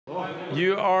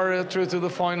You are through to the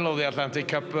final of the Atlantic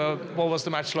Cup. What was the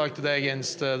match like today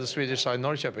against the Swedish side,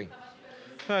 Norrköping?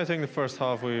 I think the first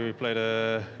half we played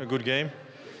a good game.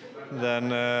 Then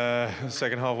the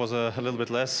second half was a little bit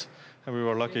less, and we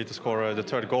were lucky to score the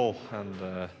third goal.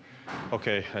 And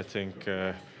okay, I think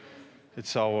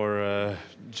it's our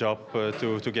job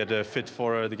to get fit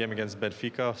for the game against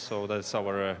Benfica. So that's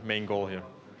our main goal here.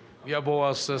 Yeah,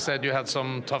 Boas said you had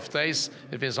some tough days.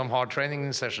 It's been some hard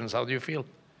training sessions. How do you feel?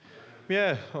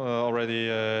 Yeah, already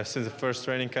since the first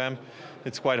training camp,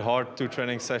 it's quite hard, 2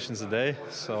 training sessions a day.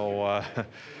 So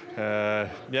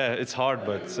yeah, it's hard,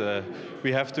 but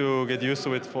we have to get used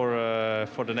to it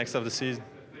for the next of the season.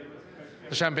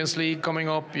 The Champions League coming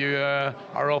up, you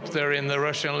are up there in the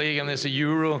Russian league, and there's a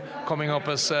Euro coming up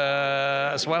as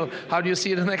well. How do you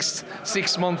see the next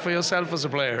 6 months for yourself as a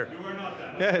player?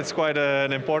 Yeah, it's quite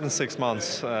an important 6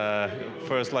 months.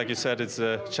 First, like you said, it's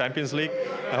the Champions League.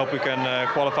 I hope we can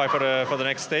qualify for the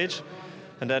next stage.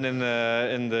 And then in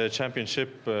the championship,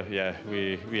 yeah,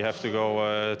 we have to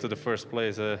go to the first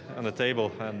place on the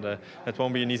table, and that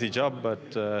won't be an easy job.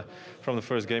 But from the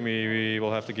first game, we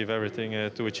will have to give everything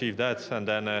to achieve that. And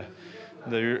then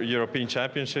the European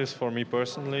Championships, for me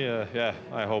personally, yeah,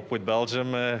 I hope with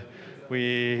Belgium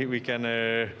we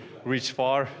can reach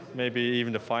far, maybe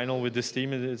even the final with this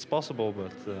team. It's possible,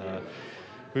 but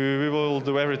we will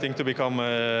do everything to become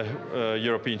a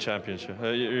European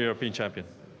champion.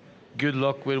 Good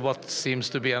luck with what seems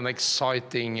to be an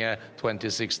exciting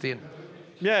 2016.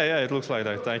 Yeah, it looks like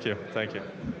that. Thank you.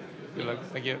 Good luck.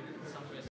 Thank you.